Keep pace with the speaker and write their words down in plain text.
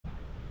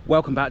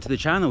Welcome back to the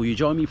channel. You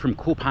join me from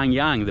Koh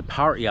Phangan, the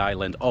party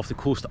island off the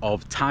coast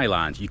of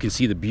Thailand. You can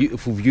see the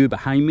beautiful view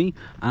behind me,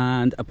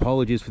 and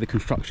apologies for the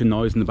construction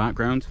noise in the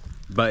background,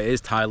 but it is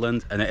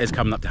Thailand and it is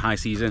coming up to high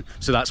season,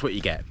 so that's what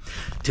you get.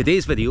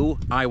 Today's video,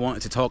 I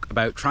wanted to talk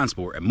about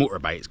transport and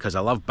motorbikes because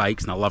I love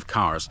bikes and I love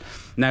cars.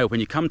 Now,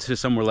 when you come to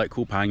somewhere like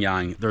Koh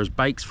Phangan, there's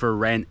bikes for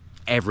rent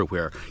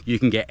everywhere. You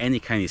can get any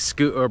kind of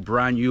scooter,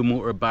 brand new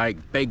motorbike,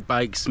 big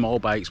bikes, small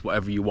bikes,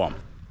 whatever you want.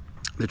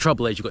 The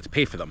trouble is you've got to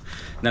pay for them.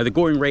 Now, the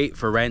going rate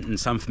for renting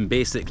something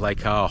basic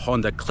like a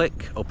Honda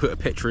Click, I'll put a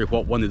picture of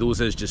what one of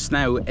those is just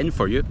now in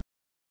for you.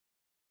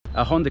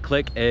 A Honda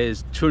Click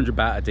is 200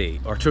 baht a day,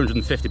 or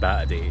 250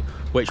 baht a day,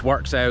 which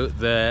works out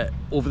that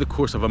over the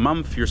course of a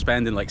month you're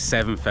spending like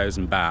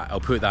 7,000 baht. I'll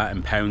put that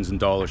in pounds and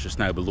dollars just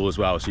now below as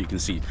well so you can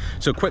see.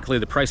 So quickly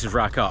the prices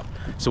rack up.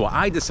 So what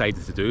I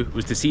decided to do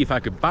was to see if I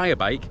could buy a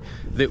bike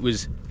that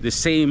was the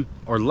same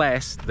or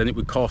less than it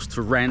would cost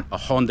to rent a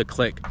Honda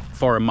Click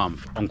for a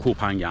month on Koh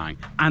Phangan,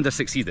 and I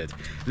succeeded.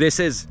 This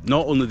is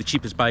not only the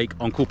cheapest bike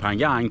on Koh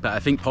Phangan, but I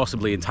think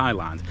possibly in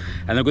Thailand,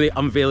 and I'm going to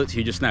unveil it to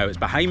you just now. It's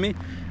behind me,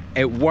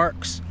 it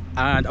works,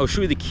 and I'll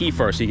show you the key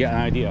first so you get an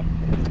idea.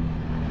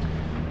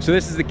 So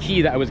this is the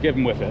key that I was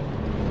given with it.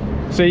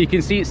 So you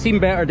can see it's seen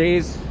better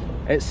days,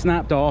 it's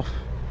snapped off.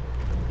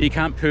 You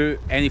can't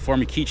put any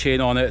form of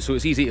keychain on it, so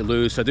it's easy to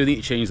lose, so I do need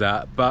to change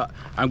that. But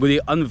I'm going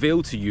to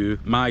unveil to you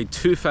my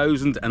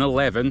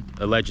 2011,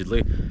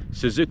 allegedly,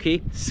 Suzuki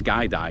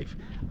Skydive.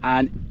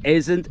 And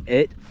isn't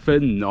it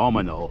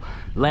phenomenal?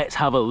 Let's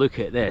have a look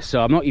at this. So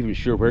I'm not even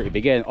sure where to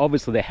begin.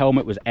 Obviously the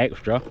helmet was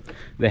extra.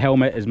 The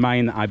helmet is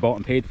mine that I bought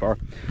and paid for.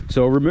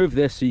 So I'll remove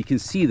this so you can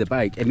see the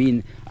bike. I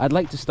mean, I'd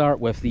like to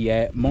start with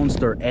the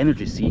Monster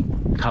Energy Seat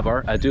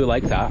cover. I do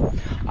like that.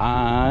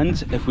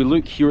 And if we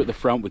look here at the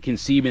front, we can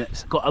see, I mean,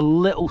 it's got a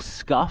little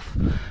scuff,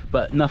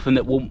 but nothing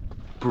that won't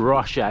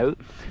brush out.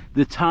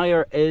 The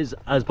tire is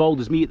as bald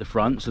as me at the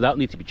front, so that'll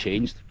need to be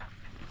changed.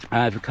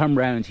 If we come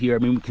round here, I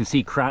mean, we can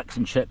see cracks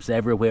and chips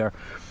everywhere,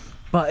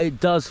 but it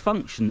does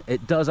function.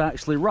 It does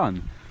actually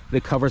run.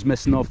 The cover's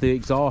missing off the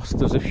exhaust.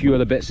 There's a few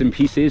other bits and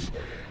pieces.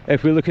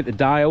 If we look at the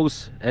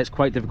dials, it's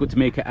quite difficult to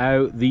make it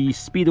out. The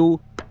speedo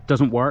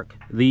doesn't work.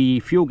 The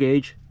fuel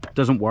gauge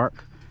doesn't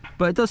work,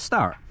 but it does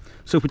start.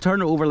 So if we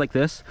turn it over like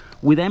this,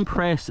 we then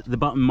press the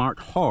button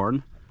marked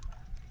horn,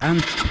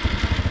 and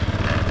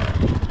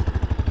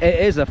it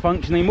is a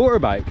functioning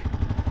motorbike.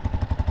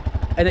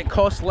 And it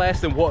costs less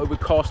than what it would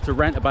cost to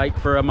rent a bike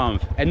for a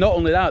month. And not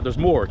only that, there's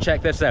more.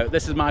 Check this out.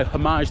 This is my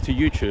homage to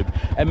YouTube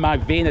and my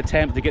vain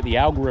attempt to get the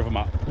algorithm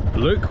up.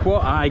 Look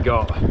what I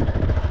got.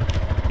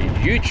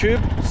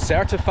 YouTube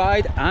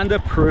certified and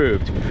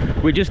approved.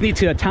 We just need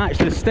to attach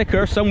the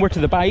sticker somewhere to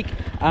the bike,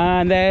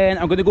 and then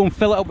I'm going to go and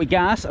fill it up with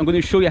gas. I'm going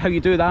to show you how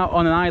you do that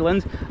on an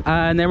island,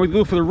 and then we're going to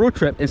go for the road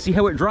trip and see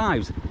how it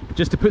drives.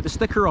 Just to put the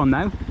sticker on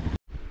now.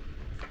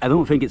 I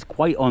don't think it's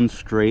quite on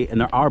straight, and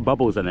there are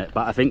bubbles in it,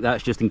 but I think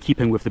that's just in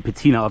keeping with the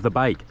patina of the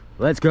bike.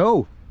 Let's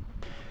go.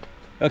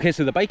 Okay,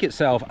 so the bike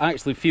itself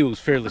actually feels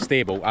fairly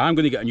stable. I'm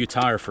going to get a new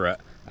tire for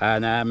it,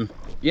 and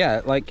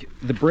yeah, like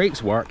the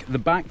brakes work. The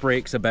back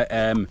brake's a bit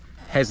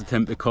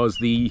hesitant because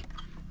the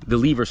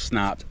lever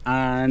snapped,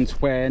 and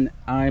when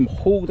I'm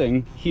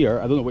holding here,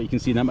 I don't know what you can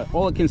see now, but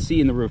all I can see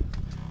in the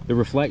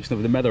reflection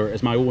of the mirror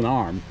is my own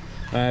arm.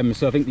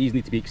 So I think these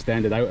need to be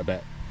extended out a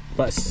bit.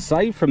 But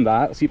aside from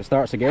that, let's see if it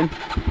starts again.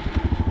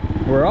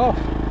 We're off.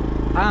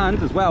 And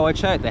as well, I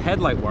checked, the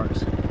headlight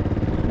works.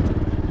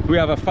 We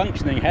have a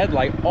functioning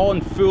headlight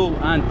on full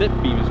and dip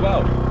beam as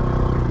well.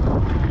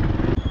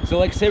 So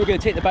like I say, we're going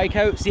to take the bike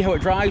out, see how it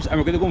drives, and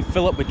we're going to go and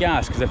fill up with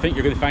gas because I think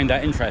you're going to find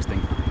that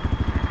interesting.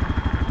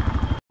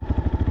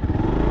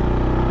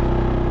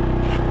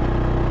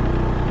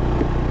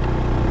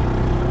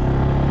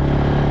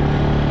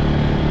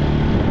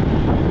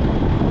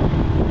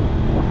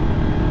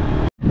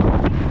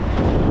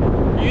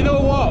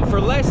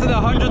 Less than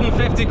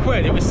 150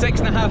 quid, it was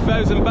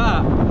 6,500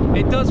 baht.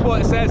 It does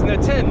what it says in the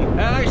tin. It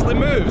actually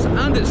moves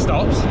and it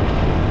stops.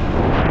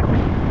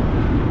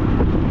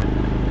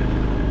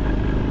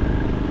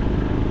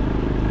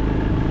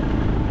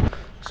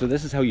 So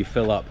this is how you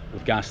fill up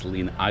with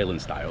gasoline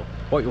island style.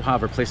 What you'll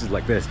have are places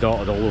like this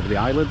dotted all over the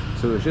island.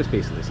 So it's just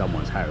basically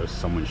someone's house,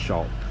 someone's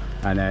shop.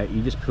 And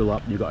you just pull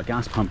up, you've got a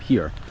gas pump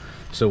here.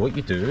 So what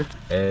you do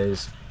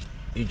is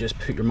you just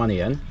put your money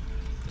in.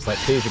 It's like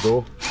pay as you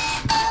go.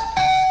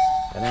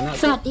 And then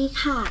that's it.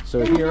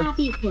 So here, and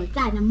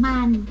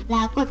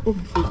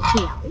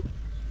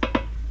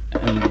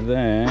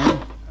then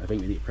I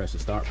think we need to press the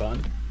start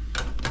button,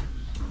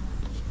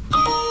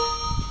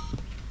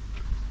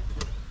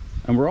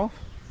 and we're off.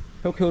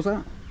 How cool is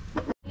that?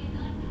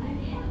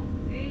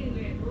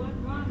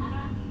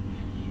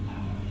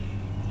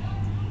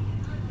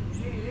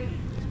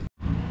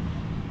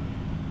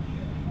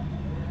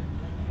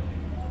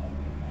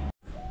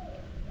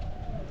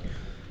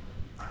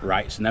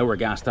 Right, so now we're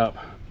gassed up.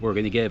 We're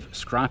going to give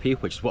Scrappy,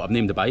 which is what I've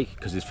named the bike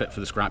because he's fit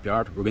for the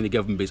scrapyard, we're going to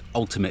give him his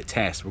ultimate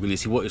test. We're going to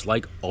see what it's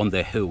like on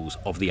the hills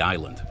of the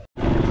island.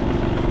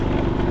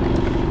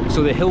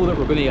 So the hill that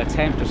we're going to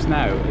attempt just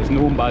now is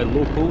known by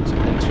locals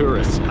and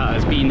tourists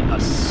as being a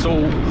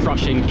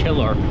soul-crushing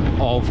killer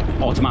of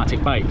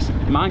automatic bikes.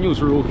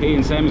 Manuals are okay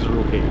and semis are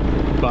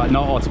okay, but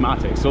not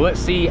automatic. So let's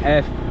see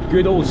if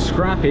good old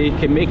Scrappy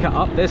can make it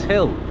up this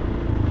hill.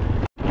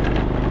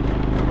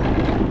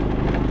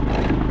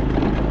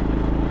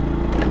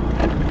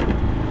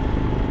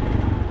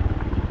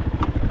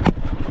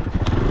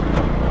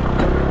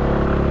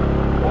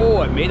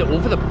 Oh, it made it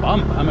over the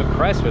bump. I'm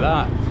impressed with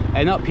that.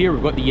 And up here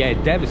we've got the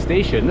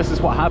devastation. This is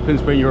what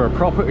happens when you're a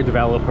property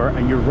developer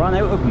and you run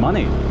out of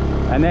money.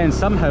 And then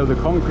somehow the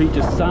concrete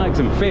just sags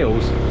and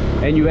fails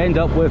and you end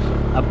up with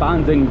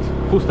abandoned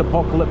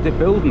post-apocalyptic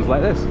buildings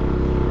like this.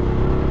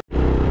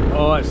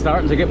 Oh, it's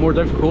starting to get more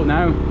difficult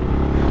now.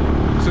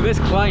 So this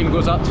climb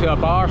goes up to a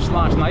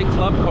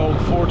bar/nightclub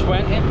called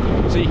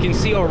 420. So you can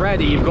see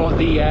already you've got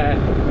the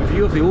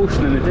view of the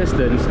ocean in the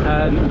distance,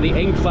 and the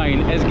incline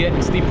is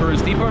getting steeper and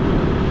steeper.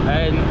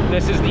 And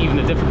this isn't even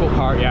the difficult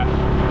part yet.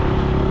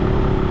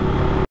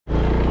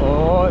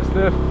 Oh, it's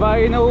the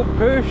final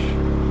push.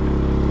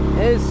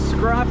 Is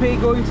Scrappy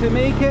going to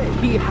make it?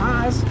 He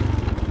has.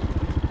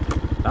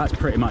 That's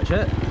pretty much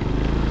it.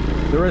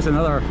 There is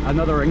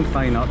another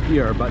incline up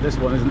here, but this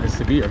one isn't as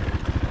severe.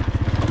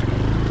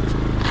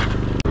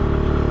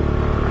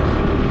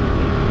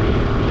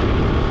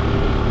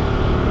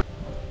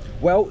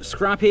 Well,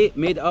 Scrappy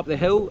made it up the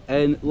hill,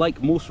 and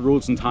like most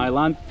roads in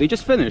Thailand, they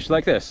just finish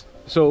like this.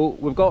 So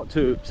we've got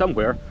to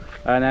somewhere,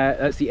 and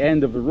that's the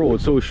end of the road.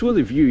 So show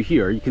the view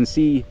here. You can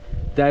see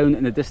down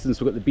in the distance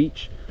we've got the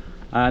beach,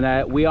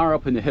 and we are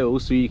up in the hill,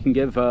 so you can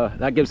give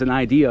that gives an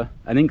idea,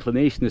 an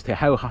inclination as to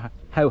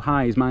how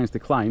high he's managed to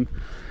climb.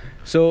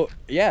 So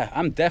yeah,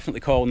 I'm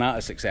definitely calling that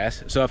a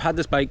success. So I've had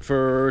this bike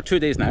for 2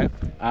 days now,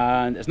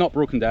 and it's not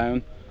broken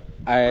down,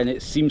 and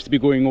it seems to be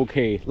going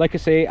okay. Like I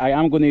say, I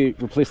am going to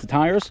replace the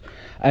tires,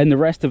 and the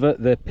rest of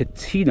it, the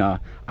patina,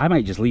 I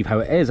might just leave how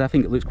it is. I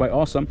think it looks quite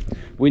awesome.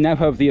 We now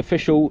have the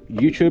official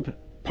YouTube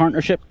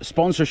partnership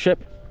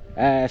sponsorship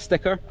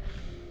sticker.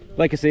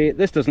 Like I say,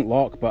 this doesn't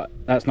lock, but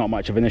that's not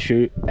much of an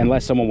issue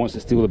unless someone wants to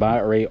steal the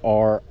battery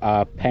or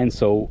a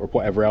pencil or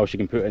whatever else you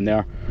can put in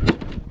there.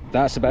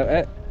 That's about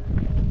it.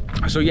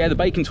 So yeah, the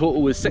bike in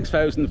total was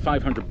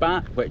 6,500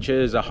 baht, which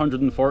is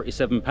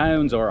 147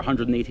 pounds or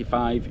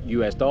 185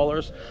 US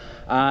dollars.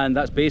 And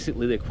that's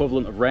basically the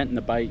equivalent of renting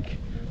a bike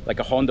like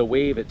a Honda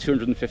Wave at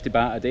 250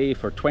 baht a day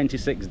for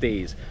 26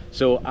 days.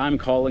 So I'm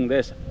calling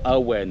this a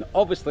win.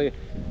 Obviously,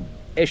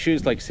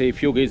 issues like say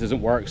fuel gauge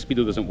doesn't work,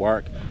 speedo doesn't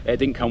work, it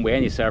didn't come with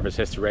any service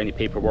history, any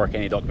paperwork,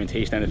 any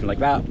documentation, anything like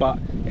that, but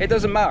it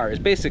doesn't matter. It's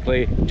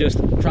basically just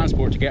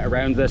transport to get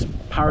around this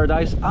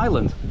paradise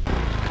island.